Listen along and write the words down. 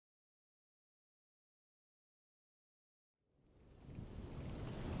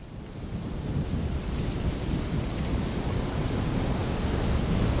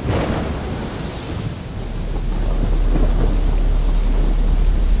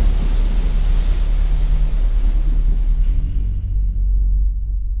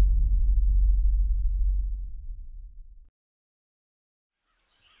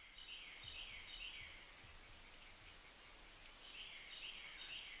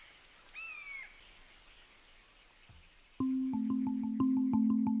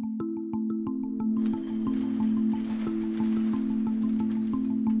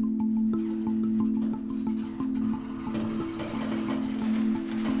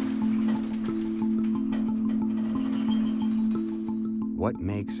What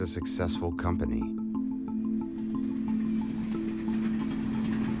makes a successful company?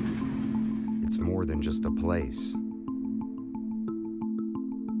 It's more than just a place,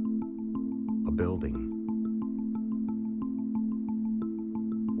 a building,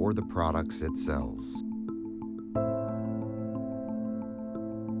 or the products it sells.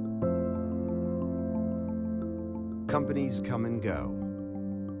 Companies come and go,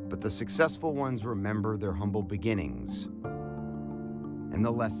 but the successful ones remember their humble beginnings and the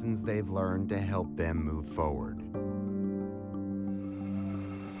lessons they've learned to help them move forward.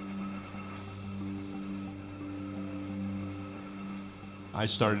 I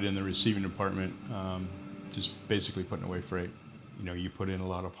started in the receiving department, just basically putting away freight. You know, you put in a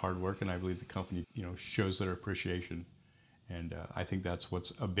lot of hard work, and I believe the company, shows their appreciation. And I think that's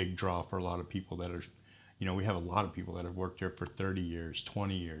what's a big draw for a lot of people that are, we have a lot of people that have worked here for 30 years,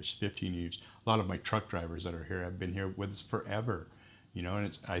 20 years, 15 years. A lot of my truck drivers that are here have been here with us forever,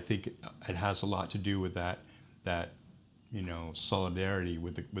 and I think it has a lot to do with that solidarity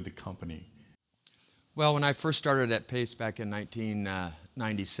with the company. Well, when I first started at Pace back in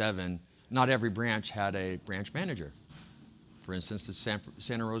 1997, not every branch had a branch manager. For instance, the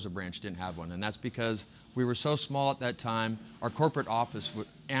Santa Rosa branch didn't have one, and that's because we were so small at that time. Our corporate office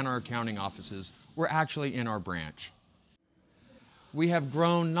and our accounting offices were actually in our branch. We have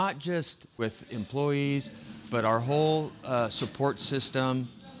grown not just with employees, but our whole support system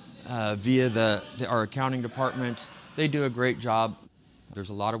via our accounting department. They do a great job. There's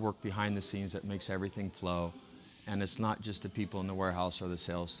a lot of work behind the scenes that makes everything flow, and it's not just the people in the warehouse or the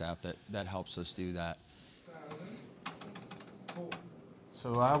sales staff that helps us do that.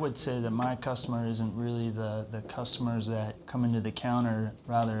 So I would say that my customer isn't really the customers that come into the counter.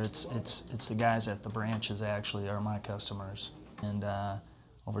 Rather, it's the guys at the branches actually are my customers. And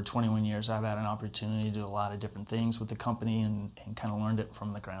over 21 years, I've had an opportunity to do a lot of different things with the company and kind of learned it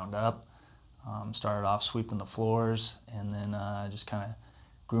from the ground up. Started off sweeping the floors, and then just kind of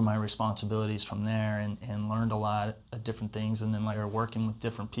grew my responsibilities from there and learned a lot of different things. And then later working with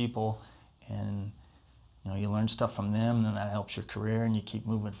different people, and you learn stuff from them, and then that helps your career, and you keep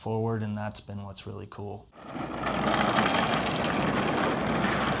moving forward, and that's been what's really cool.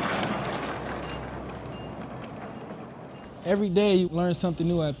 Every day you learn something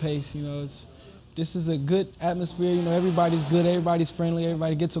new at Pace. This is a good atmosphere. Everybody's good, everybody's friendly,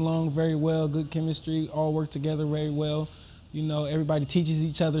 everybody gets along very well, good chemistry, all work together very well. Everybody teaches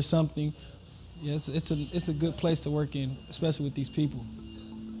each other something. Yeah, it's a good place to work in, especially with these people.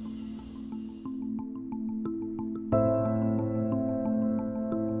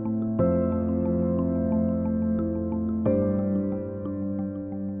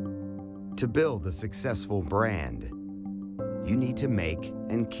 To build a successful brand, you need to make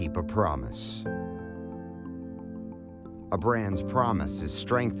and keep a promise. A brand's promise is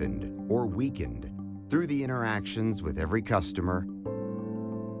strengthened or weakened through the interactions with every customer,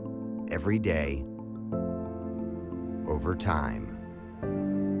 every day, over time.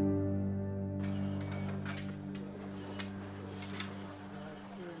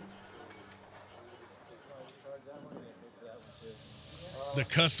 The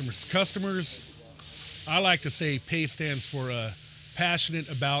customers, I like to say PACE stands for passionate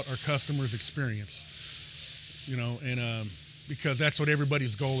about our customers' experience, because that's what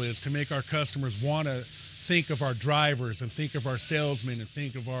everybody's goal is, to make our customers want to think of our drivers and think of our salesmen and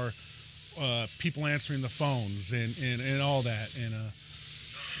think of our people answering the phones and all that. And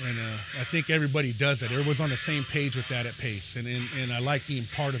I think everybody does that. Everyone's on the same page with that at PACE, and I like being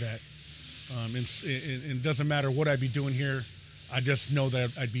part of that. And it doesn't matter what I'd be doing here. I just know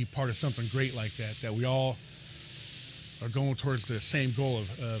that I'd be part of something great like that we all are going towards the same goal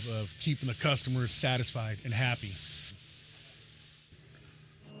of keeping the customers satisfied and happy.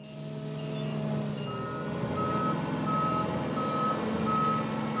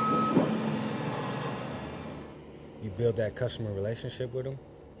 You build that customer relationship with them,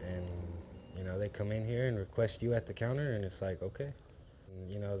 and they come in here and request you at the counter, and it's like, okay.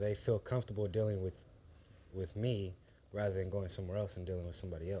 They feel comfortable dealing with me rather than going somewhere else and dealing with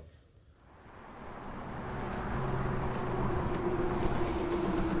somebody else.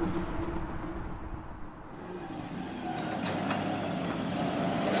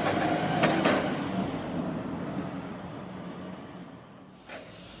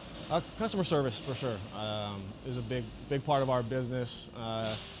 Customer service, for sure, is a big part of our business.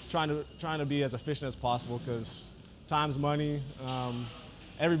 Trying to be as efficient as possible, because time's money.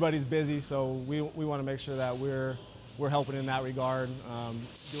 Everybody's busy, so we want to make sure that we're helping in that regard,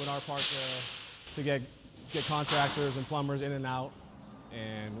 doing our part to get contractors and plumbers in and out,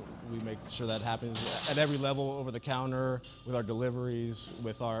 and we make sure that happens at every level, over the counter, with our deliveries,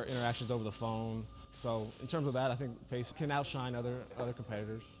 with our interactions over the phone. So in terms of that, I think Pace can outshine other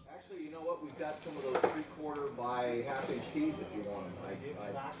competitors. Actually, you know what? We've got some of those 3/4 by half-inch tees if you want them. I'd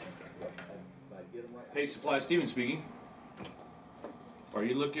get them right. Pace Supply, Steven speaking. Are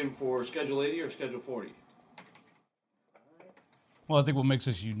you looking for Schedule 80 or Schedule 40? Well, I think what makes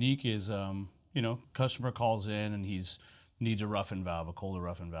us unique is, customer calls in and needs a rough-in valve, a Kohler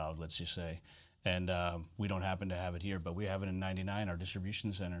rough-in valve, let's just say. And we don't happen to have it here, but we have it in 99, our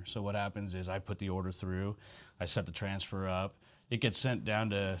distribution center. So what happens is I put the order through, I set the transfer up, it gets sent down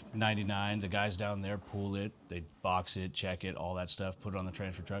to 99, the guys down there pull it, they box it, check it, all that stuff, put it on the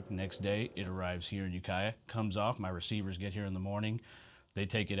transfer truck. Next day, it arrives here in Ukiah, comes off, my receivers get here in the morning, they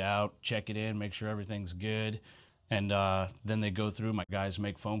take it out, check it in, make sure everything's good. And then they go through, my guys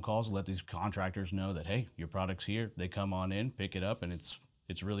make phone calls, let these contractors know that, hey, your product's here. They come on in, pick it up, and it's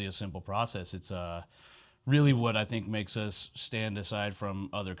really a simple process. It's really what I think makes us stand aside from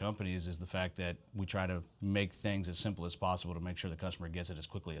other companies is the fact that we try to make things as simple as possible to make sure the customer gets it as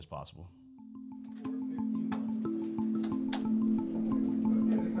quickly as possible.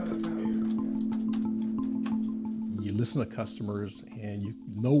 You listen to customers and you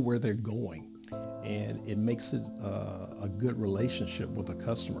know where they're going. And it makes it a good relationship with a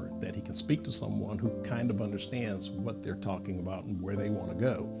customer that he can speak to someone who kind of understands what they're talking about and where they want to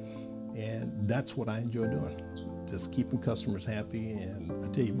go. And that's what I enjoy doing, just keeping customers happy. And I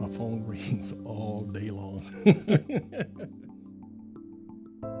tell you, my phone rings all day long.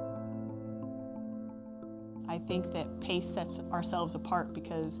 I think that Pace sets ourselves apart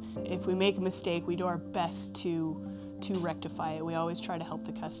because if we make a mistake, we do our best to rectify it. We always try to help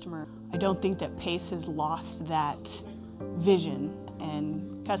the customer. I don't think that Pace has lost that vision,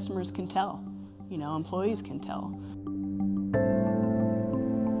 and customers can tell, employees can tell.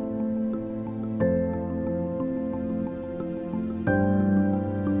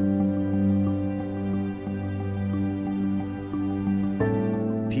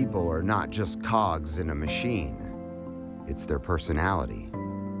 People are not just cogs in a machine. It's their personality,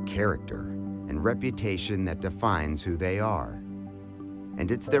 character, and reputation that defines who they are.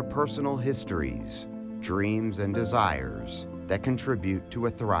 And it's their personal histories, dreams, and desires that contribute to a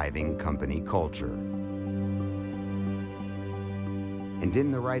thriving company culture. And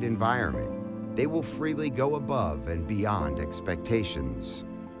in the right environment, they will freely go above and beyond expectations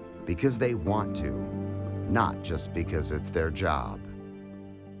because they want to, not just because it's their job.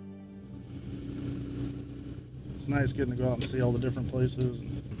 It's nice getting to go out and see all the different places.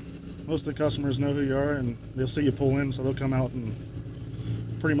 Most of the customers know who you are, and they'll see you pull in, so they'll come out and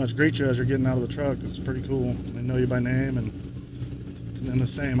pretty much greet you as you're getting out of the truck. It's pretty cool. They know you by name, and the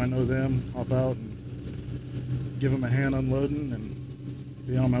same. I know them. Hop out and give them a hand unloading and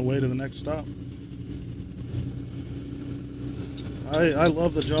be on my way to the next stop. I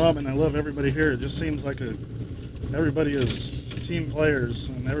love the job, and I love everybody here. It just seems like everybody is team players,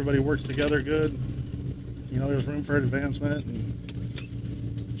 and everybody works together good. There's room for advancement, and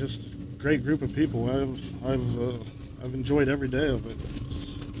just great group of people. I've enjoyed every day of it.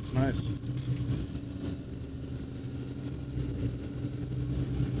 It's nice.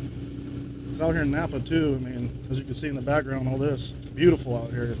 It's out here in Napa too. As you can see in the background, all this, it's beautiful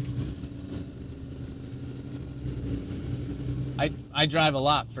out here. I drive a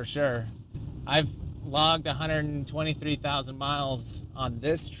lot for sure. I've logged 123,000 miles on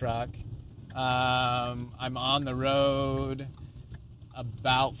this truck. I'm on the road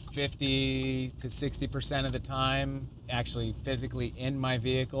about 50 to 60% of the time, actually physically in my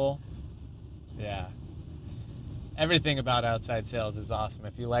vehicle. Yeah. Everything about outside sales is awesome.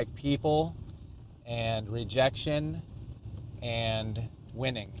 If you like people and rejection and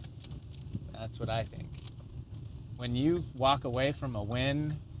winning, that's what I think. When you walk away from a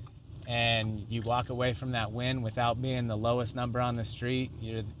win and you walk away from that win without being the lowest number on the street,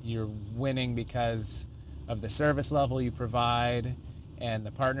 you're winning because of the service level you provide and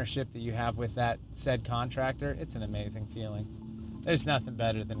the partnership that you have with that said contractor. It's an amazing feeling. There's nothing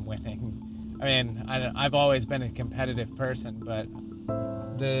better than winning. I've always been a competitive person, but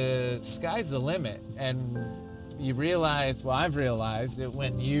the sky's the limit. And you realize, well, I've realized that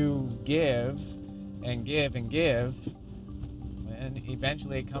when you give and give and give, and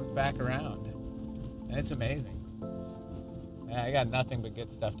eventually it comes back around. And it's amazing. Yeah, I got nothing but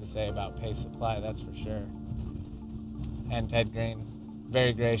good stuff to say about Pace Supply, that's for sure. And Ted Green,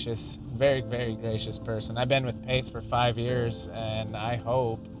 very gracious, very, very gracious person. I've been with Pace for 5 years, and I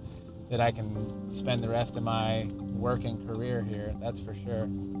hope that I can spend the rest of my working career here, that's for sure.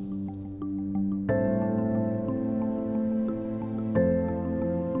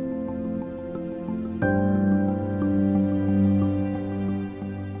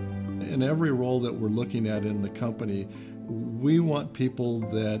 every role that we're looking at in the company, we want people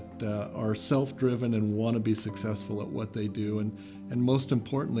that are self-driven and want to be successful at what they do, and most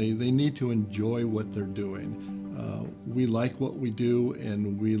importantly, they need to enjoy what they're doing. We like what we do,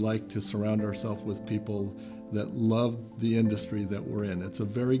 and we like to surround ourselves with people that love the industry that we're in. It's a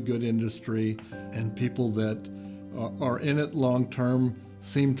very good industry, and people that are in it long term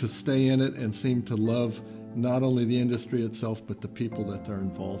seem to stay in it and seem to love not only the industry itself, but the people that they're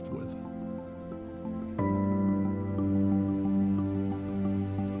involved with.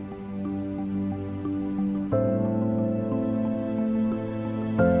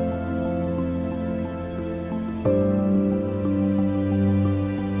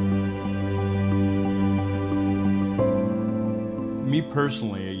 Me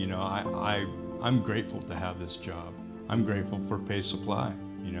personally, you know, I'm grateful to have this job. I'm grateful for Pace Supply,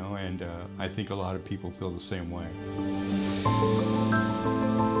 you know, and I think a lot of people feel the same way.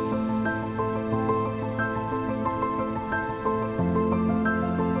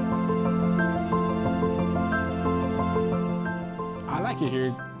 I like it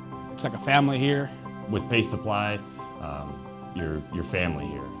here. It's like a family here. With Pace Supply, you're family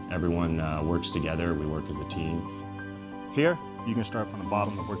here. Everyone works together. We work as a team. Here, you can start from the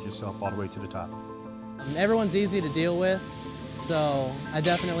bottom and work yourself all the way to the top. Everyone's easy to deal with, so I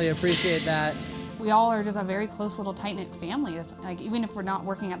definitely appreciate that. We all are just a very close little tight-knit family. It's like, even if we're not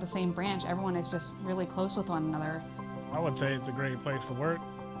working at the same branch, everyone is just really close with one another. I would say it's a great place to work.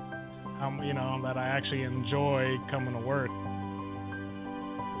 You know, that I actually enjoy coming to work.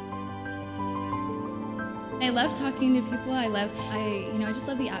 I love talking to people. I just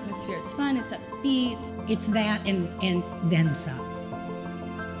love the atmosphere. It's fun, it's upbeat. It's that and then some.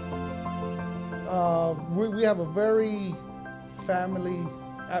 We have a very family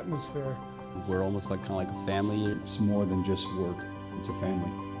atmosphere. We're almost like kind of like a family. It's more than just work. It's a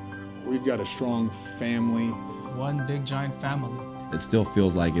family. We've got a strong family. One big giant family. It still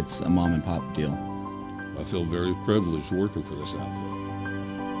feels like it's a mom and pop deal. I feel very privileged working for this outfit.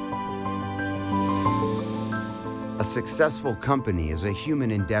 A successful company is a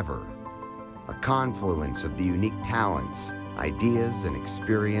human endeavor, a confluence of the unique talents, ideas, and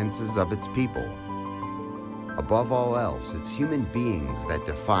experiences of its people. Above all else, it's human beings that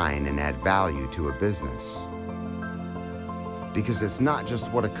define and add value to a business. Because it's not just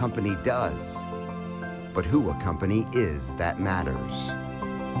what a company does, but who a company is that matters.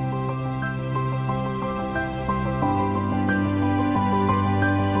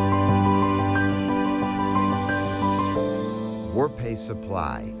 Pace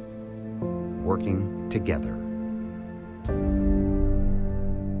Supply, working together.